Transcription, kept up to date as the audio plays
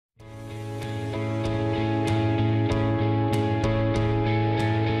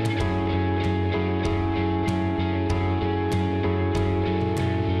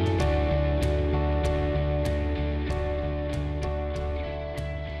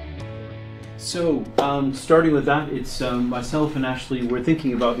So, starting with that, it's myself and Ashley were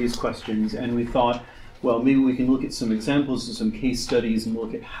thinking about these questions, and we thought, well, maybe we can look at some examples and some case studies and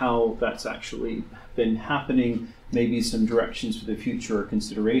look at how that's actually been happening, maybe some directions for the future or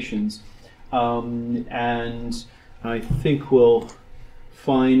considerations. And I think we'll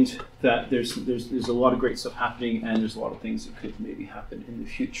find that there's a lot of great stuff happening, and there's a lot of things that could maybe happen in the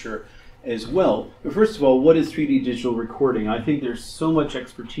future as well. But first of all, what is 3D digital recording? I think there's so much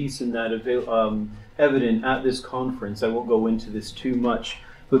expertise in that evident at this conference. I won't go into this too much,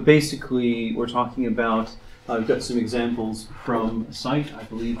 but basically we're talking about, I've got some examples from a site, I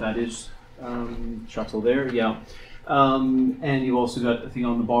believe that is shuttle there, yeah. And you also got a thing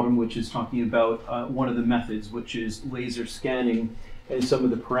on the bottom which is talking about one of the methods, which is laser scanning, and some of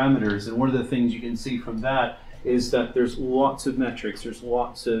the parameters. And one of the things you can see from that is that there's lots of metrics, there's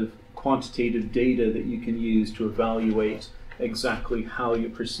lots of quantitative data that you can use to evaluate exactly how you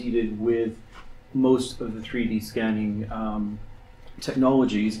proceeded with most of the 3D scanning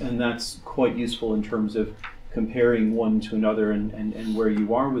technologies, and that's quite useful in terms of comparing one to another and where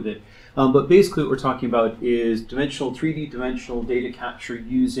you are with it. But basically what we're talking about is 3D dimensional data capture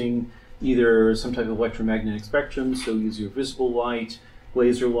using either some type of electromagnetic spectrum, so use your visible light,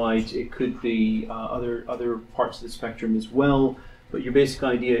 laser light, it could be other parts of the spectrum as well. But your basic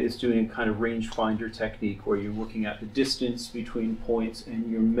idea is doing a kind of rangefinder technique where you're looking at the distance between points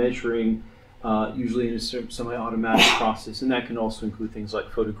and you're measuring usually in a semi-automatic process, and that can also include things like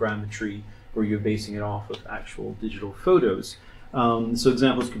photogrammetry where you're basing it off of actual digital photos. So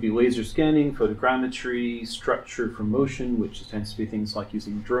examples could be laser scanning, photogrammetry, structure from motion, which tends to be things like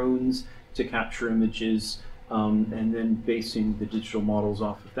using drones to capture images, and then basing the digital models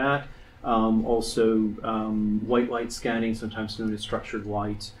off of that. Also white light scanning, sometimes known as structured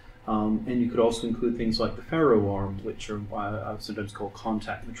light, and you could also include things like the Faro arm, which are sometimes called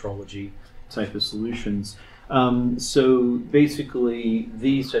contact metrology type of solutions. So basically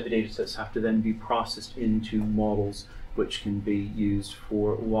these type of data sets have to then be processed into models which can be used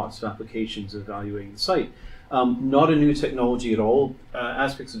for lots of applications evaluating the site. Not a new technology at all.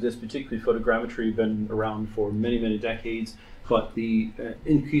 Aspects of this, particularly photogrammetry, have been around for many, many decades. But the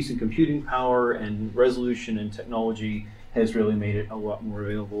increase in computing power and resolution and technology has really made it a lot more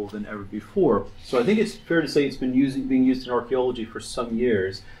available than ever before. So I think it's fair to say it's been being used in archaeology for some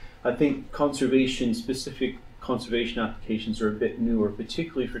years. I think specific conservation applications are a bit newer,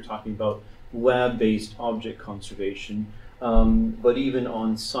 particularly if you're talking about lab-based object conservation. But even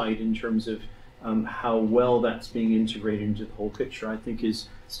on site, in terms of how well that's being integrated into the whole picture, I think is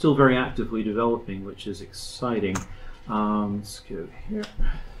still very actively developing, which is exciting. Let's go here.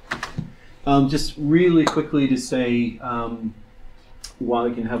 Just really quickly to say, while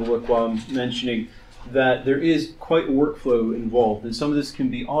you can have a look while I'm mentioning, that there is quite workflow involved, and some of this can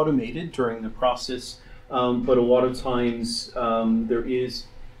be automated during the process, but a lot of times there is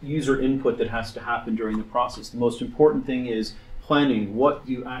user input that has to happen during the process. The most important thing is planning what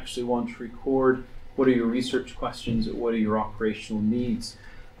you actually want to record, what are your research questions, what are your operational needs.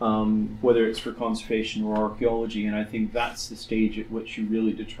 Whether it's for conservation or archaeology, and I think that's the stage at which you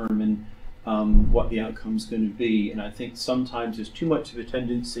really determine what the outcome's going to be. And I think sometimes there's too much of a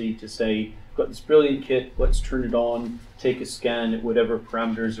tendency to say, I've got this brilliant kit, let's turn it on, take a scan at whatever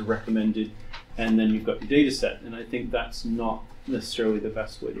parameters are recommended, and then you've got your data set. And I think that's not necessarily the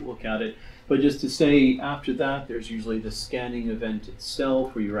best way to look at it. But just to say, after that, there's usually the scanning event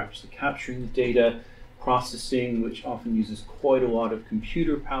itself, where you're actually capturing the data, processing, which often uses quite a lot of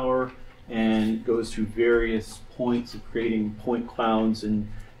computer power and goes through various points of creating point clouds and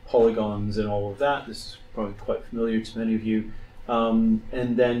polygons and all of that. This is probably quite familiar to many of you. And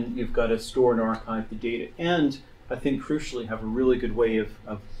then you've got to store and archive the data, and I think crucially have a really good way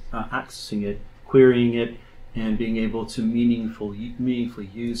of accessing it, querying it, and being able to meaningfully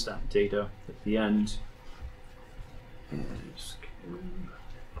use that data at the end.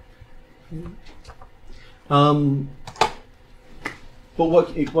 But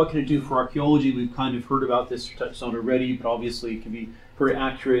what can it do for archaeology? We've kind of heard about this, touched on already, but obviously it can be very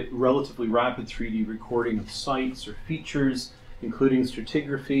accurate, relatively rapid 3D recording of sites or features, including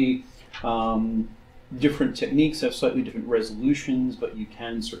stratigraphy. Different techniques have slightly different resolutions, but you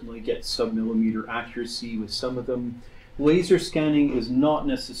can certainly get sub-millimeter accuracy with some of them. Laser scanning is not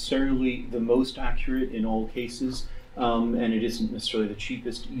necessarily the most accurate in all cases, and it isn't necessarily the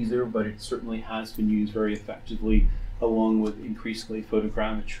cheapest either, but it certainly has been used very effectively, along with increasingly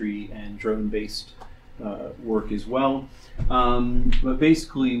photogrammetry and drone-based work as well. But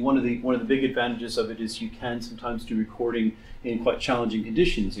basically, one of the big advantages of it is you can sometimes do recording in quite challenging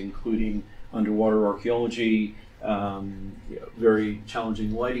conditions, including underwater archaeology, very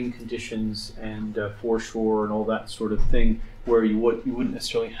challenging lighting conditions and foreshore and all that sort of thing, where you wouldn't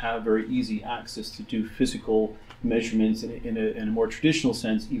necessarily have very easy access to do physical measurements in a more traditional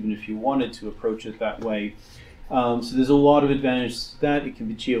sense, even if you wanted to approach it that way. So there's a lot of advantages to that. It can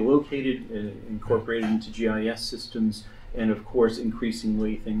be geolocated, incorporated into GIS systems, and of course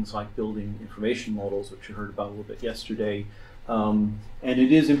increasingly things like building information models, which you heard about a little bit yesterday. And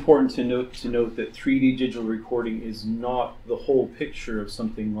it is important to note that 3D digital recording is not the whole picture of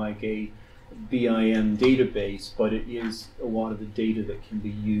something like a BIM database, but it is a lot of the data that can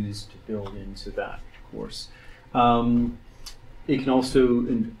be used to build into that, of course. It can also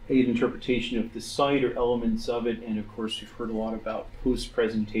aid interpretation of the site or elements of it, and of course we've heard a lot about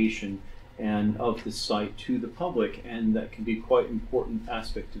post-presentation and of the site to the public, and that can be quite an important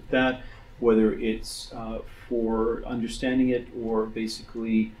aspect of that, whether it's for understanding it or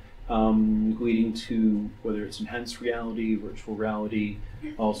basically leading to whether it's enhanced reality, virtual reality,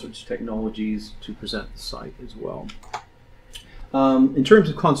 all sorts of technologies to present the site as well. In terms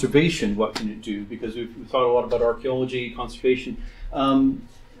of conservation, what can it do? Because we've thought a lot about archaeology, conservation.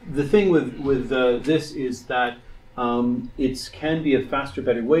 The thing with this is that it can be a faster,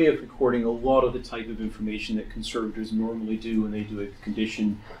 better way of recording a lot of the type of information that conservators normally do when they do a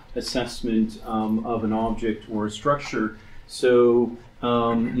condition assessment of an object or a structure. So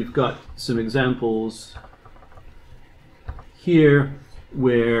you've got some examples here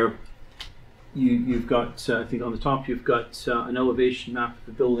where you've got, I think on the top, you've got an elevation map of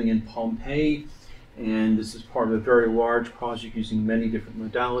the building in Pompeii, and this is part of a very large project using many different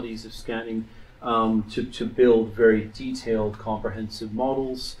modalities of scanning to build very detailed, comprehensive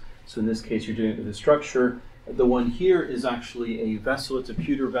models. So in this case, you're doing it with a structure. The one here is actually a vessel. It's a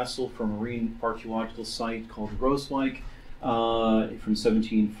pewter vessel from a marine archaeological site called Roselike from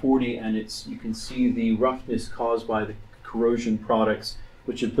 1740, and you can see the roughness caused by the corrosion products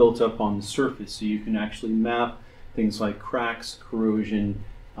which have built up on the surface. So you can actually map things like cracks, corrosion,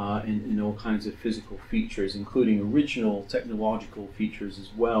 and all kinds of physical features, including original technological features as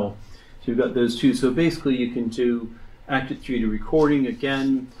well. So you've got those two. So basically you can do active 3D recording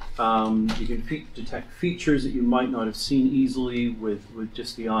again. You can detect features that you might not have seen easily with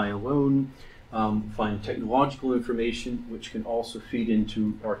just the eye alone. Find technological information, which can also feed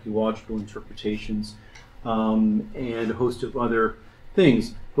into archaeological interpretations, and a host of other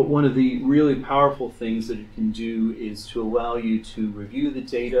things. But one of the really powerful things that it can do is to allow you to review the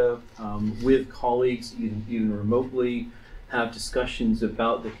data with colleagues, even remotely, have discussions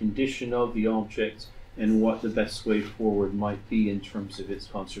about the condition of the object and what the best way forward might be in terms of its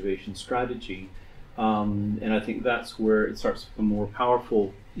conservation strategy. And I think that's where it starts to become more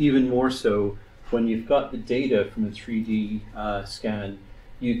powerful, even more so when you've got the data from a 3D scan.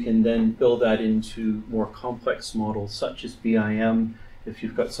 You can then build that into more complex models such as BIM if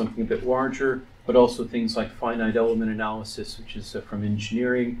you've got something a bit larger, but also things like finite element analysis, which is from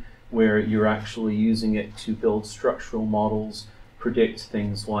engineering, where you're actually using it to build structural models, predict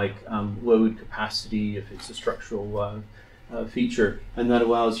things like load capacity if it's a structural feature, and that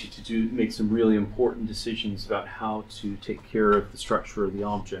allows you to make some really important decisions about how to take care of the structure of the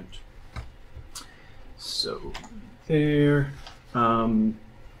object. So there.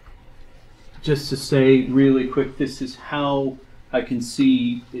 Just to say really quick, this is how I can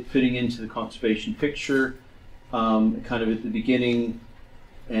see it fitting into the conservation picture, kind of at the beginning,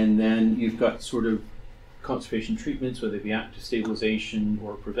 and then you've got sort of conservation treatments, whether they be active stabilization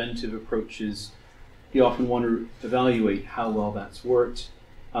or preventive approaches. You often want to evaluate how well that's worked,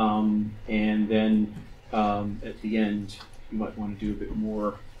 and then at the end you might want to do a bit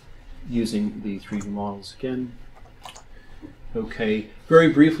more using the 3D models again. Okay, very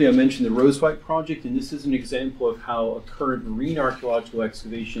briefly I mentioned the Rosewhite project, and this is an example of how a current marine archaeological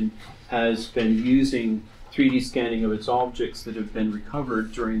excavation has been using 3D scanning of its objects that have been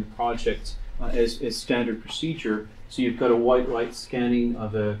recovered during the project as standard procedure. So you've got a white light scanning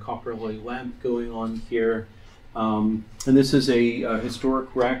of a copper alloy lamp going on here. And this is a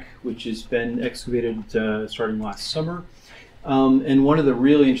historic wreck which has been excavated starting last summer. And one of the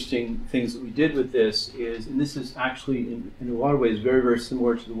really interesting things that we did with this is, and this is actually in a lot of ways very, very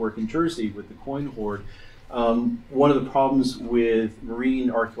similar to the work in Jersey with the coin hoard. One of the problems with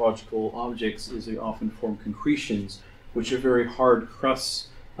marine archaeological objects is they often form concretions, which are very hard crusts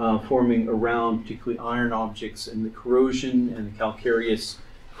forming around particularly iron objects, and the corrosion and the calcareous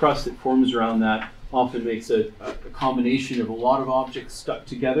crust that forms around that often makes a combination of a lot of objects stuck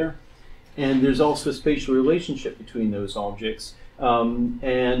together. And there's also a spatial relationship between those objects,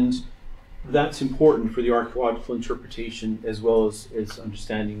 and that's important for the archaeological interpretation as well as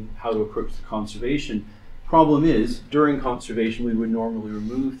understanding how to approach the conservation. Problem is, during conservation, we would normally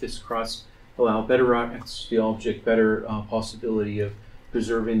remove this crust, allow better access to the object, better possibility of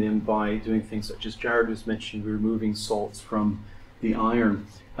preserving them by doing things such as Jared was mentioning, removing salts from the iron.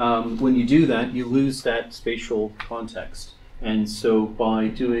 When you do that, you lose that spatial context. And so by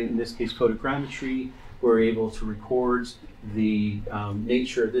doing, in this case, photogrammetry, we're able to record the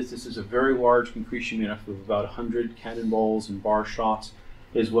nature of this. This is a very large concretion made up of about 100 cannonballs and bar shots,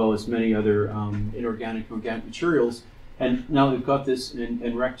 as well as many other inorganic and organic materials. And now we've got this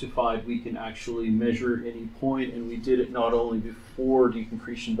and rectified, we can actually measure any point, and we did it not only before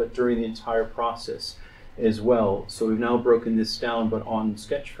deconcretion, but during the entire process as well. So we've now broken this down, but on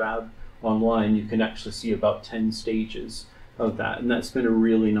Sketchfab online, you can actually see about 10 stages of that, and that's been a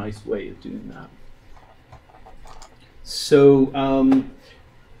really nice way of doing that. So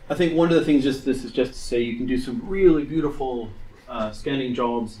I think one of the things, this is just to say, you can do some really beautiful scanning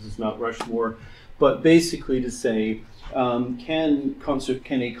jobs. This is Mount Rushmore, but basically to say, can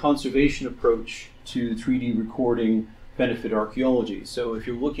a conservation approach to 3D recording benefit archaeology? So if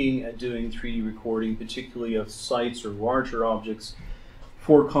you're looking at doing 3D recording, particularly of sites or larger objects,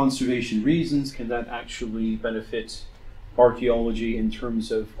 for conservation reasons, can that actually benefit archaeology in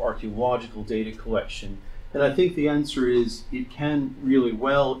terms of archaeological data collection? And I think the answer is it can really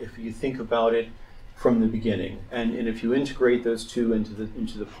well if you think about it from the beginning. And if you integrate those two into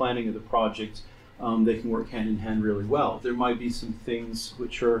the planning of the project, they can work hand in hand really well. There might be some things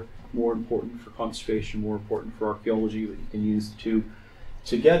which are more important for conservation, more important for archaeology, but you can use the two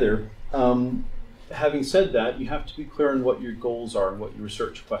together. Having said that, you have to be clear on what your goals are and what your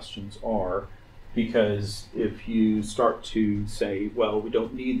research questions are, because if you start to say, well, we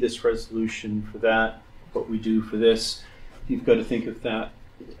don't need this resolution for that, but we do for this, you've got to think of that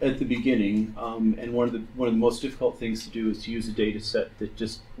at the beginning. And one of the most difficult things to do is to use a data set that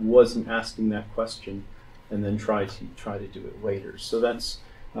just wasn't asking that question, and then try to do it later. So that's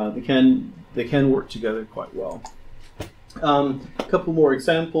they can work together quite well. A couple more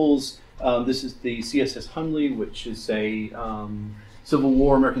examples. This is the CSS Hunley, which is a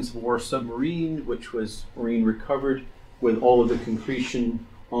American Civil War submarine, which was marine recovered with all of the concretion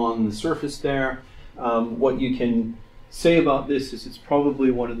on the surface there. What you can say about this is it's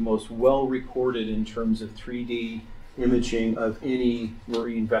probably one of the most well recorded in terms of 3D imaging of any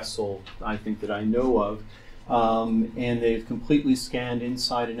marine vessel, I think, that I know of. And they've completely scanned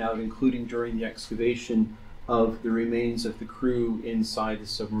inside and out, including during the excavation of the remains of the crew inside the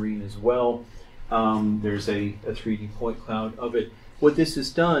submarine as well. There's a 3D point cloud of it. What this has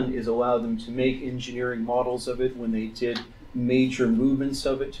done is allow them to make engineering models of it when they did major movements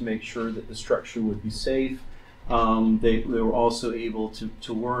of it to make sure that the structure would be safe. They were also able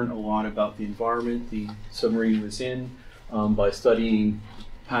to learn a lot about the environment the submarine was in by studying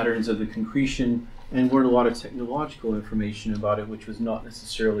patterns of the concretion, and learn a lot of technological information about it, which was not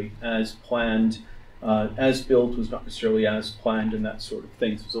necessarily as planned, as built was not necessarily as planned, and that sort of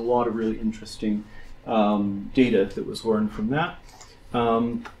thing. So there's a lot of really interesting data that was learned from that.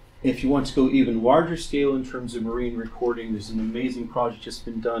 If you want to go even larger scale in terms of marine recording, there's an amazing project just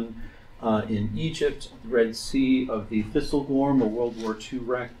been done in Egypt, the Red Sea, of the Thistlegorm, a World War II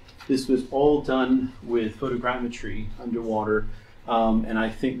wreck. This was all done with photogrammetry underwater, and I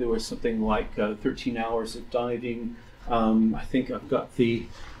think there was something like 13 hours of diving. I think I've got the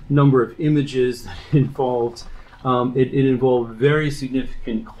number of images that involved. It involved very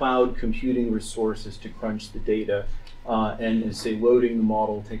significant cloud computing resources to crunch the data. And as say, loading the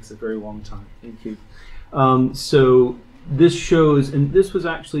model takes a very long time. Thank you. So this shows, and this was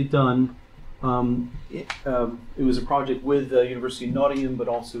actually done, it was a project with the University of Nottingham, but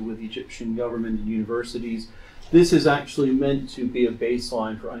also with the Egyptian government and universities. This is actually meant to be a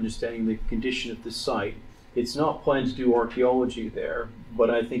baseline for understanding the condition of the site. It's not planned to do archaeology there, but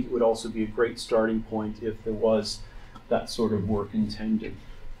I think it would also be a great starting point if there was that sort of work intended.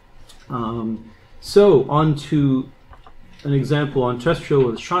 So on to an example on terrestrial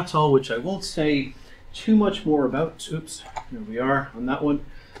with shuttle, which I won't say too much more about. Oops, here we are on that one,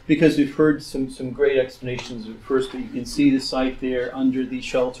 because we've heard some great explanations at first, but you can see the site there under the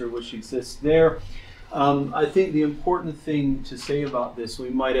shelter which exists there. I think the important thing to say about this, we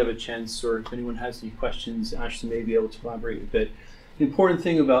might have a chance, or if anyone has any questions, Ashley may be able to elaborate a bit. The important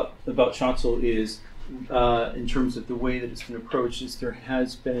thing about shuttle is, in terms of the way that it's been approached, is there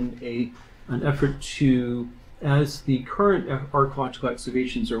has been an effort to, as the current archaeological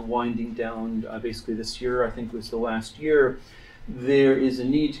excavations are winding down, basically this year, I think was the last year, there is a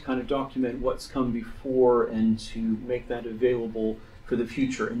need to kind of document what's come before and to make that available for the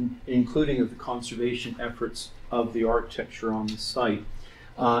future, including of the conservation efforts of the architecture on the site.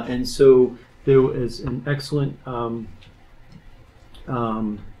 And so there was an excellent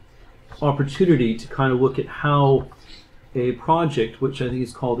opportunity to kind of look at how a project, which I think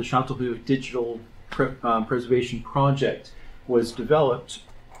is called the Chateau Digital Preservation Project, was developed.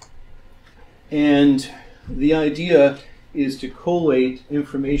 And the idea is to collate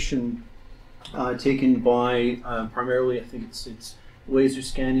information taken by primarily, I think it's laser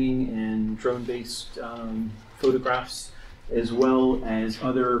scanning and drone-based photographs, as well as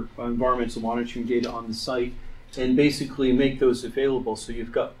other environmental monitoring data on the site, and basically make those available. So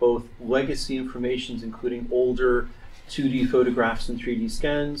you've got both legacy informations, including older 2D photographs and 3D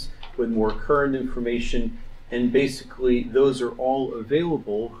scans, with more current information, and basically those are all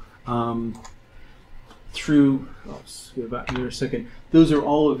available through, let's go back here a second, those are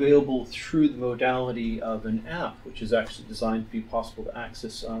all available through the modality of an app, which is actually designed to be possible to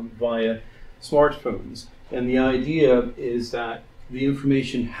access via smartphones. And the idea is that the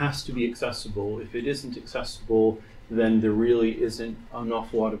information has to be accessible. If it isn't accessible, then there really isn't an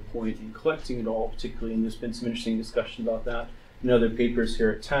awful lot of point in collecting it all, particularly, and there's been some interesting discussion about that in other papers here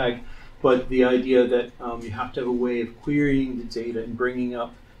at TAG. But the idea that you have to have a way of querying the data and bringing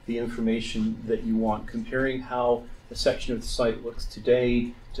up the information that you want, comparing how a section of the site looks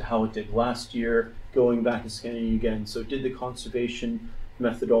today to how it did last year, going back and scanning again. So did the conservation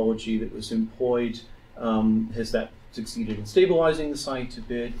methodology that was employed, has that succeeded in stabilizing the site a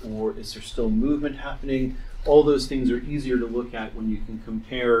bit, or is there still movement happening? All those things are easier to look at when you can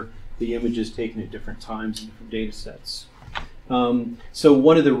compare the images taken at different times and different data sets. So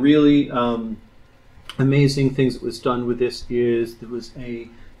one of the really amazing things that was done with this is there was a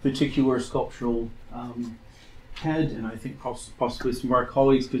particular sculptural head, and I think possibly some of our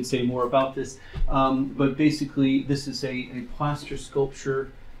colleagues could say more about this, but basically this is a plaster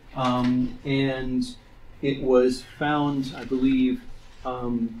sculpture, and it was found, I believe,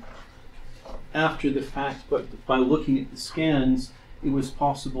 after the fact, but by looking at the scans, it was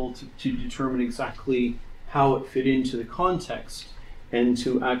possible to determine exactly how it fit into the context, and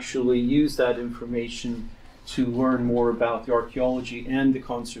to actually use that information to learn more about the archaeology and the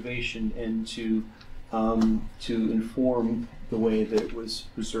conservation, and to inform the way that it was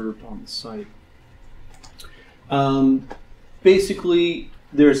preserved on the site. Basically,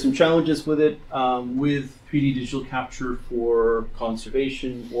 there are some challenges with it, with 3D digital capture for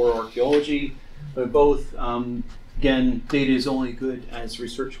conservation or archaeology. But both, again, data is only good as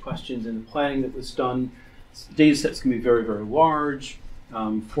research questions and the planning that was done. Data sets can be very, very large.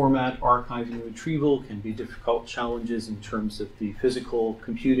 Format, archiving, and retrieval can be difficult challenges in terms of the physical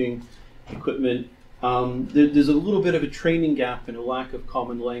computing equipment. There's a little bit of a training gap and a lack of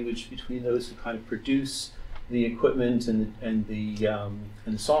common language between those who kind of produce the equipment and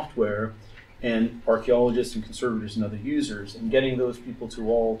the software, and archaeologists and conservators and other users, and getting those people to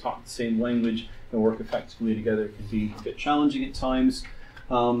all talk the same language and work effectively together can be a bit challenging at times.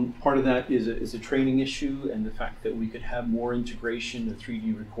 Part of that is a training issue, and the fact that we could have more integration of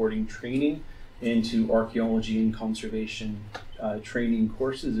 3D recording training into archaeology and conservation training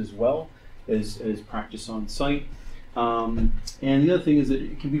courses, as well as practice on site. And the other thing is that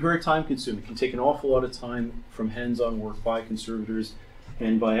it can be very time consuming. It can take an awful lot of time from hands-on work by conservators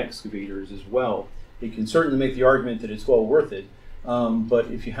and by excavators as well. It can certainly make the argument that it's well worth it,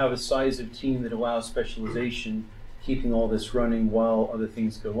 but if you have a size of team that allows specialization, keeping all this running while other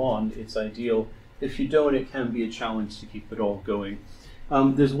things go on, it's ideal. If you don't, it can be a challenge to keep it all going.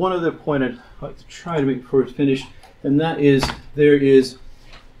 There's one other point I'd like to try to make before it's finished, and that is there is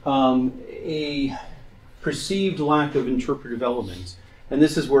a perceived lack of interpretive element. And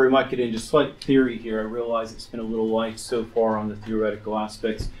this is where we might get into slight theory here. I realize it's been a little light so far on the theoretical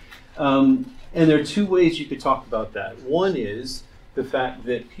aspects. And there are two ways you could talk about that. One is the fact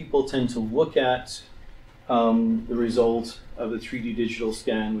that people tend to look at the result of a 3D digital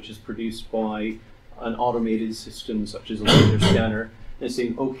scan, which is produced by an automated system such as a laser scanner, and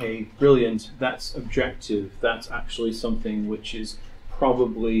saying, okay, brilliant, that's objective. That's actually something which is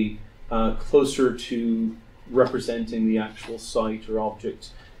probably closer to representing the actual site or object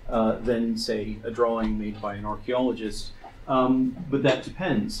than, say, a drawing made by an archaeologist. But that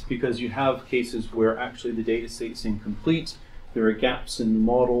depends, because you have cases where actually the data set's incomplete. There are gaps in the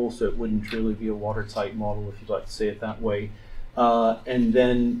model, so it wouldn't really be a watertight model, if you'd like to say it that way. And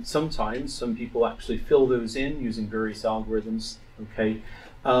then sometimes some people actually fill those in using various algorithms, okay?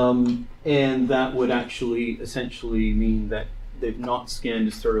 And that would actually essentially mean that they've not scanned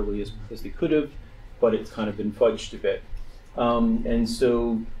as thoroughly as they could have, but it's kind of been fudged a bit. And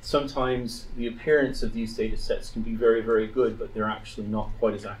so sometimes the appearance of these data sets can be very, very good, but they're actually not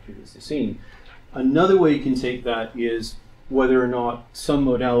quite as accurate as they seem. Another way you can take that is whether or not some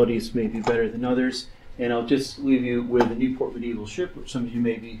modalities may be better than others. And I'll just leave you with the Newport medieval ship, which some of you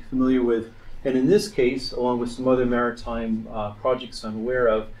may be familiar with. And in this case, along with some other maritime projects I'm aware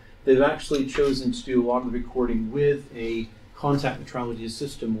of, they've actually chosen to do a lot of the recording with a contact metrology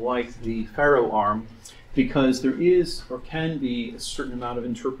system like the Faro arm, because there is or can be a certain amount of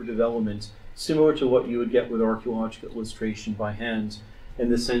interpretive element similar to what you would get with archaeological illustration by hand, in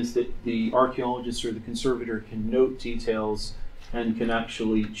the sense that the archaeologist or the conservator can note details and can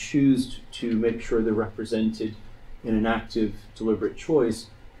actually choose to make sure they're represented in an active, deliberate choice,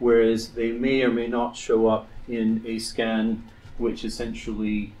 whereas they may or may not show up in a scan, which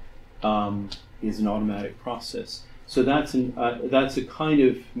essentially is an automatic process. So that's a kind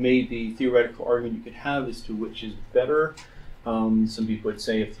of maybe theoretical argument you could have as to which is better. Some people would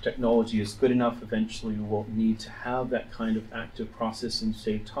say if the technology is good enough, eventually we won't need to have that kind of active process and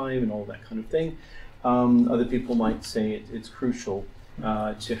save time and all that kind of thing. Other people might say it's crucial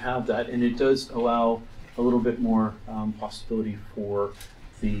to have that, and it does allow a little bit more possibility for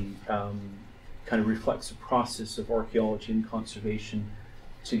the kind of reflexive process of archaeology and conservation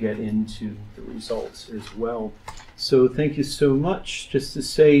to get into the results as well. So thank you so much. Just to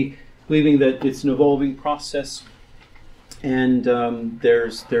say, believing that it's an evolving process, and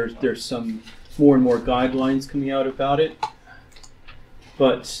there's some more and more guidelines coming out about it.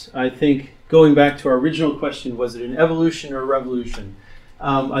 But I think going back to our original question, was it an evolution or a revolution?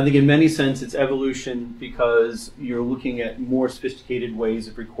 I think in many sense it's evolution, because you're looking at more sophisticated ways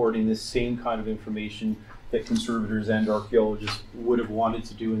of recording this same kind of information that conservators and archaeologists would have wanted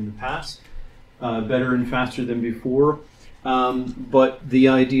to do in the past, better and faster than before. But the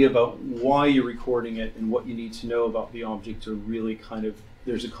idea about why you're recording it and what you need to know about the object are really kind of,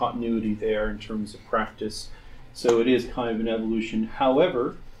 there's a continuity there in terms of practice. So it is kind of an evolution.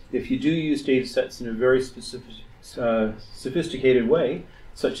 However, if you do use data sets in a very specific, sophisticated way,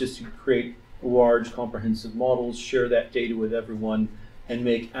 such as to create large comprehensive models, share that data with everyone, and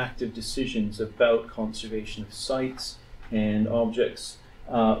make active decisions about conservation of sites and objects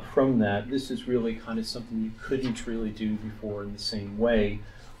from that, this is really kind of something you couldn't really do before in the same way,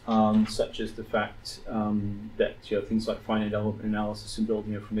 such as the fact that things like finite element analysis and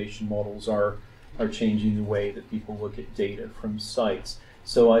building information models are changing the way that people look at data from sites.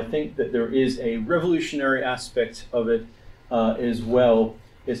 So I think that there is a revolutionary aspect of it as well.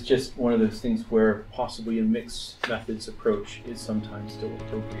 It's just one of those things where possibly a mixed methods approach is sometimes still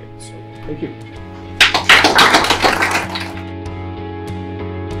appropriate. So thank you.